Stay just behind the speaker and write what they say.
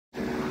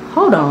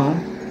Hold on.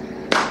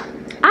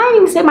 I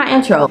didn't even say my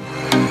intro.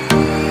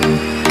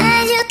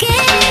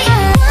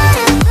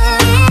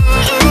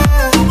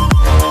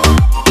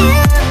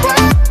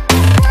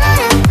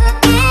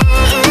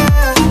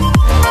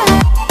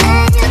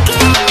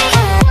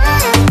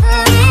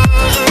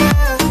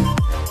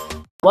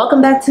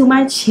 Welcome back to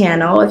my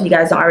channel. If you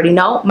guys don't already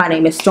know, my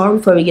name is Storm.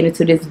 Before we get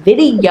into this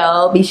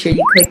video, be sure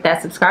you click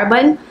that subscribe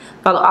button.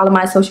 Follow all of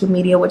my social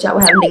media, which I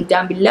will have linked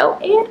down below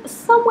and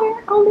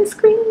somewhere on the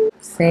screen.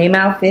 Same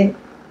outfit,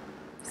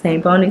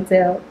 same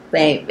ponytail,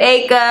 same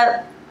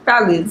makeup,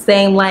 probably the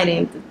same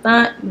lighting.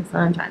 The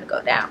sun trying to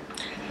go down.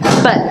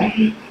 But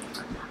I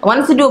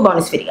wanted to do a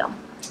bonus video.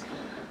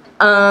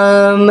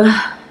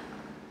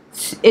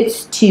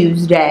 It's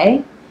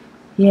Tuesday.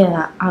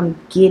 Yeah, I'm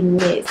getting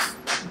this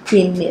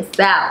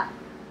out.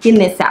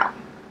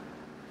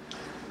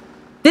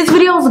 This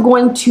video is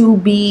going to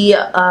be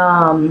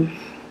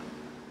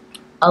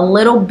a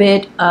little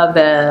bit of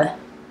a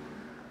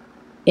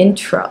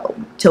intro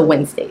to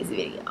Wednesday's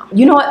video.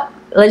 You know what?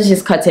 Let's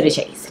just cut to the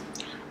chase.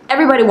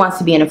 Everybody wants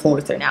to be an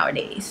influencer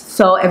nowadays.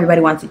 So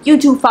everybody wants a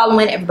YouTube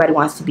following. Everybody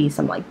wants to be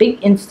some like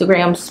big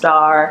Instagram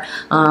star,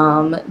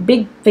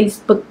 big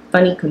Facebook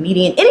funny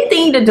comedian,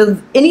 anything that does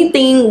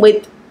anything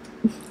with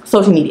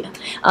social media.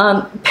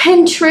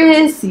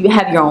 Pinterest, you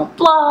have your own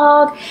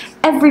blog.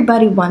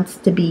 Everybody wants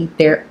to be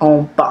their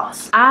own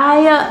boss.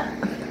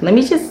 Let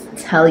me just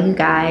tell you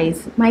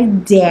guys, my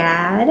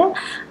dad,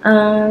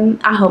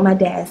 I hope my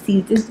dad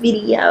sees this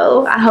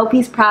video. I hope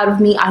he's proud of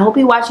me. I hope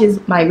he watches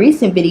my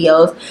recent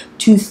videos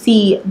to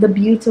see the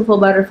beautiful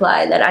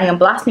butterfly that I am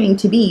blossoming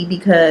to be,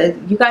 because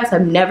you guys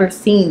have never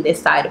seen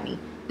this side of me.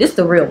 This is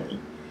the real me.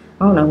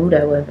 I don't know who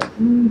that was.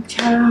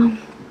 Child.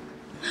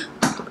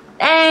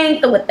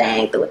 Do a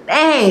thing.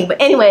 But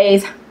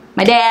anyways,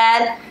 my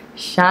dad,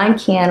 Sean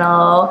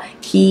Cantu,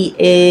 he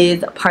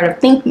is part of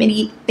Think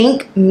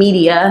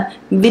Media,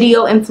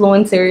 video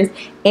influencers,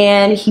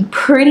 and he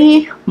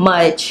pretty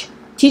much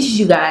teaches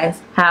you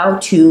guys how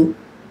to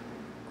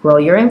grow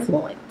your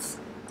influence,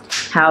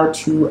 how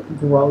to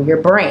grow your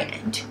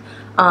brand.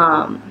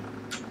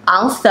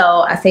 Also,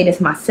 I say this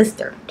to my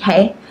sister,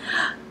 okay?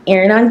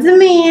 Earn on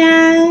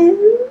demand.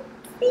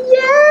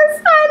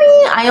 Yes,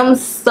 honey. I am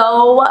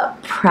so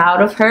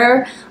proud of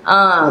her.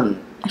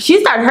 She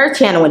started her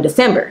channel in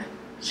December.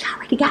 She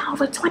already got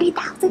over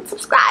 20,000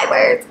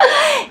 subscribers.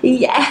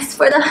 Yes,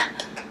 for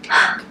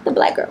the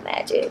black girl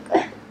magic.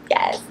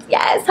 Yes,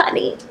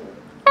 honey.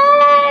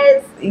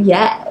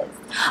 Yes.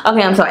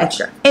 Okay, I'm so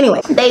extra.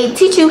 Anyway, they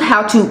teach you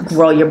how to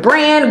grow your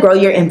brand, grow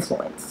your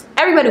influence.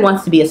 Everybody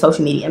wants to be a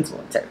social media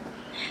influencer.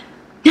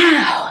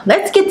 Now,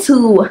 let's get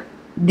to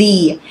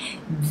the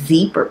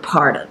deeper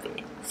part of it.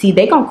 See,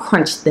 they're going to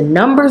crunch the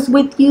numbers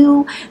with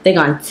you. They're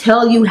going to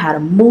tell you how to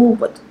move,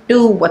 what to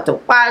do, what to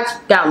watch,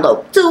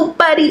 download Dupe,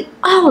 buddy,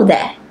 all of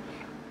that.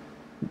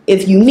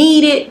 If you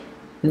need it,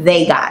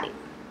 they got it.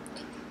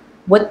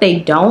 What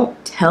they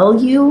don't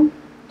tell you,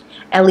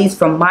 at least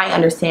from my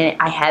understanding,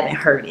 I haven't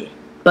heard it.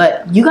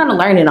 But you're going to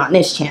learn it on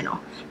this channel,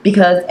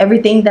 because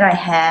everything that I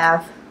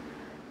have,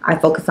 I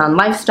focus on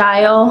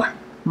lifestyle,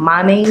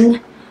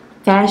 momming,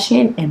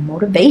 fashion, and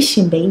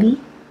motivation,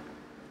 baby.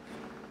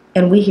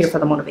 And we're here for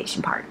the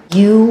motivation part.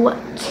 You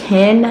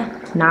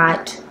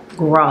cannot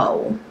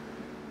grow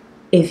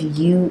if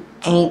you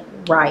ain't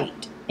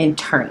right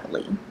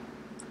internally.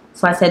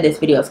 So I said this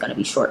video is going to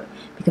be short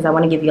because I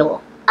want to give you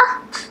a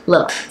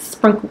little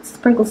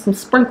sprinkle some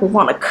sprinkles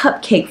on a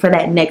cupcake for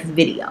that next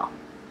video.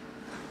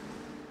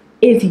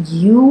 If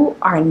you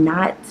are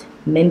not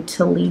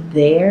mentally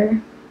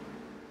there,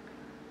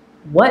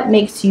 what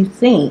makes you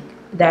think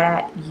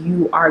that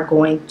you are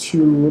going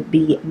to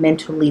be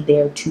mentally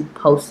there to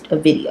post a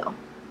video?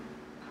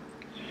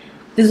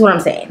 This is what I'm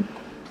saying.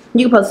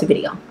 You can post a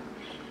video.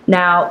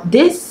 Now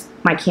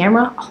my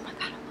camera, oh my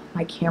god, I love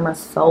my camera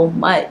so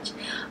much.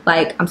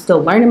 Like, I'm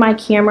still learning my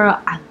camera.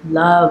 I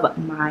love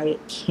my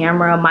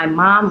camera. My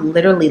mom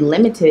literally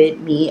limited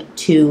me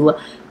to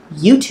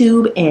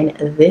YouTube and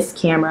this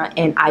camera,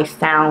 and I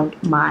found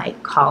my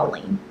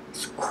calling.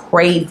 It's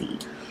crazy.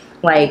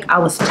 Like, I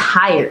was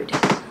tired.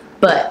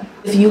 But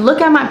if you look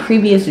at my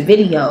previous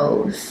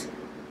videos,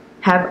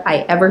 have I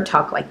ever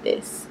talked like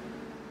this?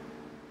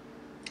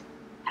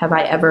 Have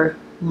I ever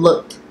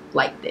looked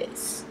like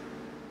this?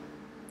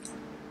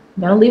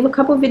 I'm going to leave a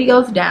couple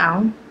videos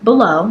down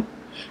below,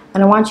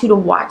 and I want you to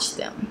watch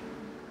them.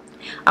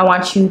 I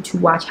want you to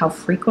watch how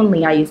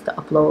frequently I used to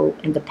upload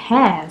in the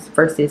past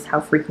versus how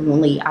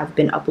frequently I've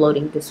been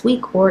uploading this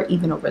week or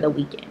even over the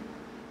weekend.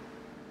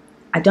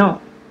 I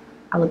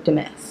looked a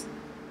mess.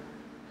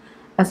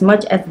 As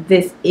much as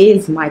this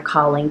is my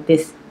calling,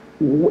 this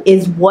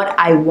is what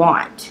I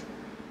want.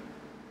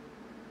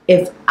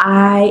 If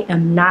I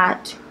am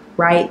not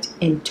right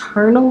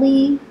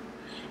internally,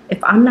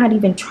 if I'm not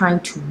even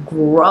trying to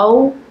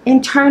grow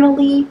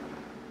internally,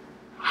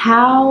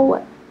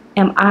 how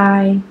am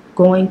I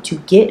going to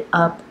get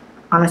up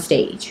on a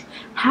stage?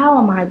 How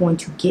am I going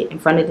to get in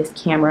front of this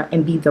camera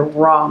and be the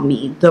raw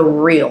me, the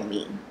real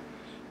me?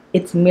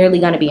 It's merely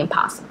going to be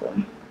impossible.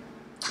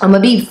 I'm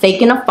gonna be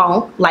faking a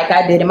funk like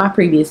I did in my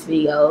previous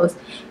videos,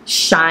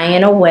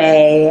 shying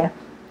away,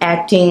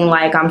 acting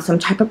like I'm some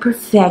type of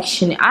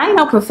perfectionist. I ain't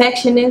no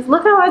perfectionist.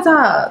 Look how I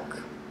talk.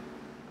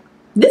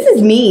 This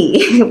is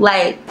me.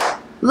 Like,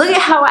 look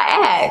at how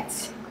I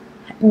act.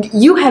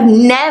 You have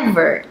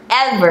never,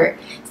 ever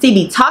seen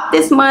me talk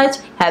this much,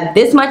 have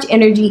this much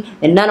energy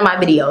in none of my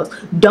videos.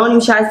 Don't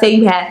even try to say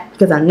you have,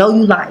 because I know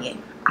you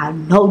lying. I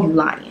know you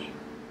lying.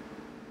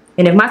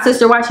 And if my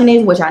sister watching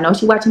this, which I know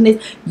she watching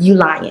this, you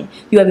lying.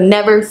 You have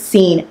never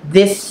seen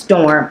this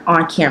storm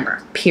on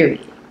camera,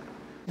 period.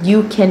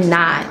 You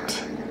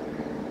cannot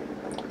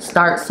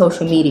start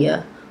social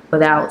media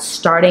without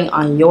starting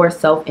on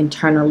yourself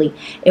internally.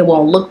 It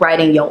won't look right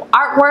in your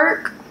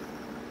artwork.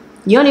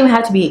 You don't even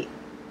have to be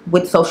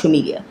with social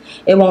media.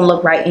 It won't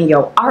look right in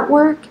your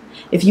artwork.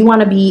 If you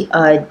want to be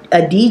a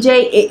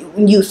DJ,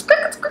 when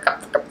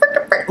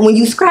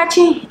you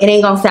scratching, it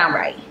ain't gonna sound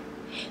right.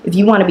 If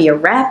you want to be a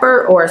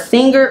rapper or a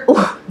singer,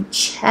 ooh,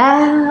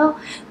 child,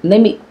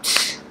 it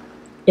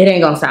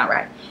ain't gonna sound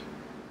right.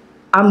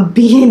 I'm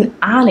being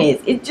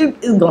honest. It's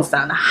gonna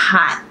sound a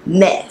hot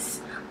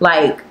mess.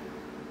 Like,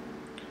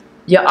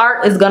 your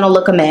art is gonna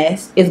look a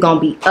mess. It's gonna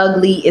be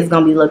ugly. It's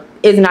not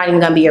even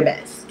gonna be your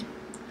best.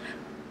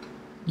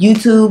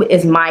 YouTube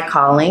is my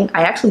calling.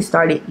 I actually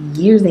started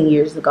years and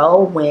years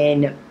ago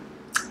when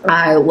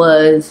I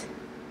was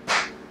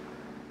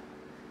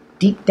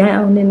deep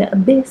down in the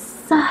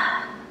abyss,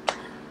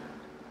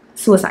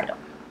 suicidal.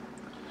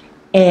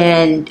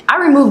 And I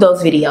removed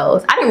those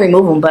videos. I didn't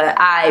remove them, but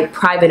I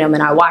private them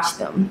and I watched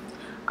them.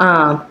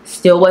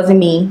 Still wasn't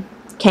me.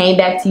 Came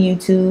back to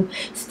YouTube.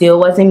 Still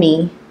wasn't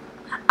me.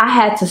 I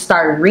had to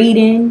start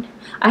reading.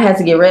 I had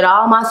to get rid of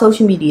all my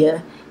social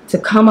media to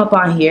come up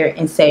on here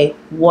and say,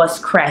 what's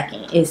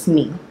cracking? It's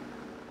me.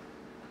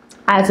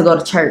 I had to go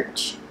to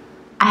church.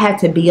 I had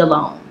to be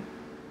alone.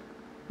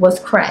 What's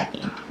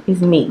cracking?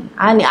 It's me.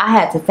 I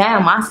had to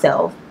find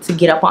myself to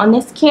get up on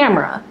this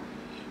camera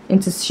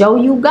and to show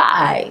you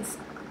guys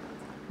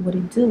what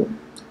it do.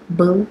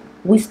 Boo.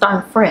 We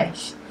start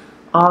fresh.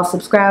 All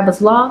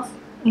subscribers lost.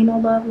 Ain't no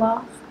love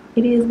lost.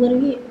 It is what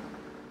it is.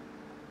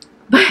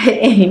 But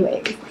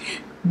anyways,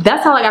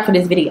 that's all I got for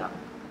this video.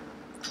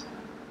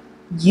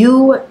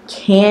 You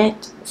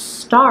can't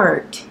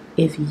start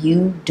if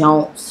you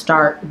don't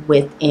start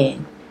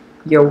within.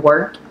 Your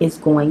work is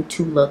going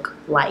to look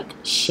like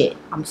shit.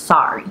 I'm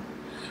sorry.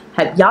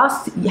 Have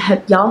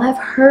y'all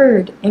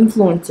heard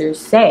influencers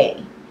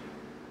say,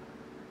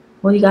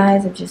 well, you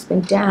guys have just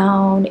been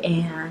down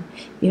and,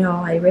 you know,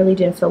 I really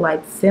didn't feel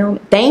like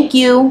filming. Thank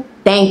you.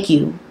 Thank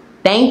you.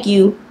 Thank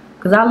you.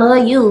 Because I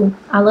love you.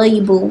 I love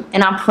you, boo.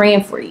 And I'm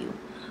praying for you.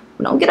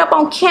 But don't get up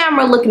on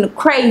camera looking a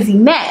crazy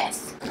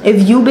mess.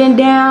 If you've been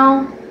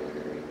down,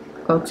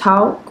 go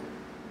talk,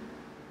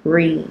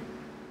 read,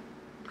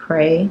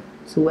 pray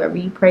to whoever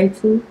you pray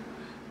to,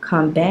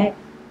 come back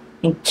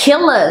and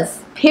kill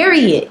us,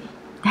 period.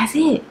 That's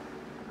it.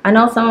 I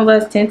know some of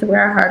us tend to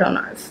wear our heart on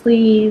our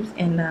sleeves,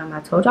 and I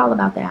told y'all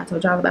about that. I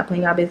told y'all about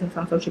putting our business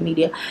on social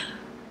media.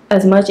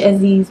 As much as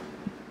these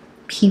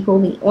people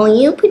be, well,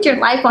 you put your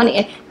life on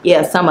it.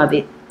 Yeah, some of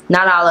it,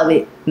 not all of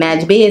it.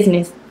 Manage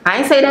business. I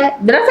ain't say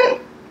that. Did I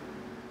say?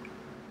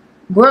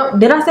 Girl,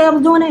 did I say I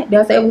was doing that? Did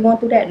I say I was going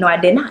through that? No, I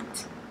did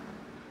not.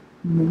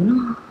 Moving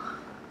on.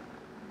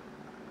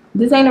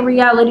 This ain't a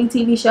reality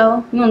TV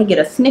show. You only get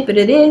a snippet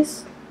of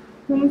this.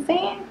 You know what I'm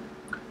saying?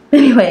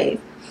 Anyways,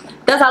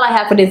 that's all I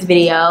have for this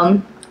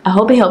video. I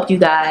hope it helped you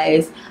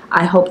guys.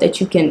 I hope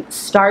that you can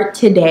start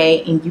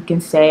today and you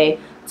can say,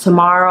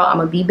 tomorrow I'm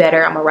gonna be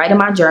better. I'm gonna write in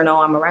my journal.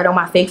 I'm gonna write on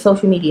my fake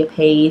social media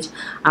page.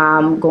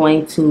 I'm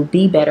going to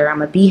be better. I'm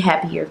gonna be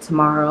happier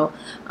tomorrow.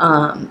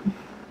 I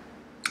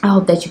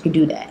hope that you can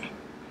do that.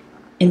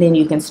 And then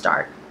you can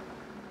start.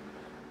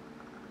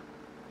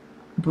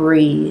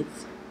 Breathe.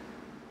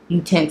 You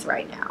tense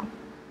right now.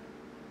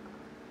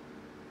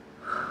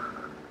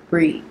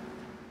 Breathe.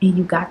 And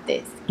you got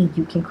this. And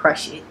you can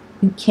crush it.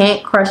 You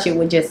can't crush it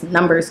with just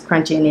numbers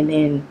crunching and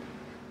then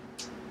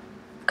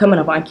coming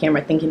up on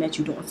camera thinking that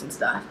you're doing some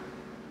stuff.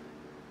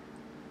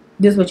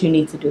 This is what you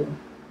need to do.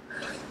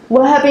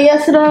 What happened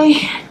yesterday?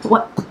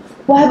 What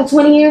happened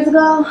 20 years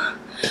ago?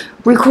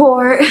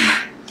 Record.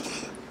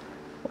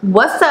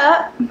 What's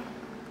up?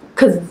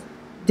 Because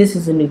this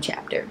is a new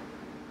chapter.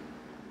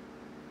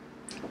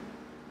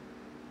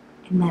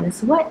 And that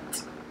is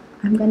what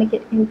I'm going to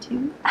get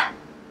into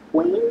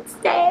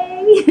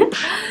Wednesday.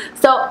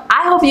 So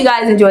I hope you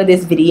guys enjoyed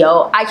this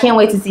video. I can't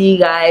wait to see you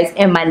guys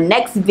in my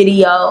next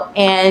video.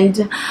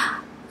 And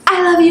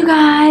I love you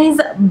guys.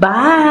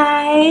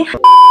 Bye.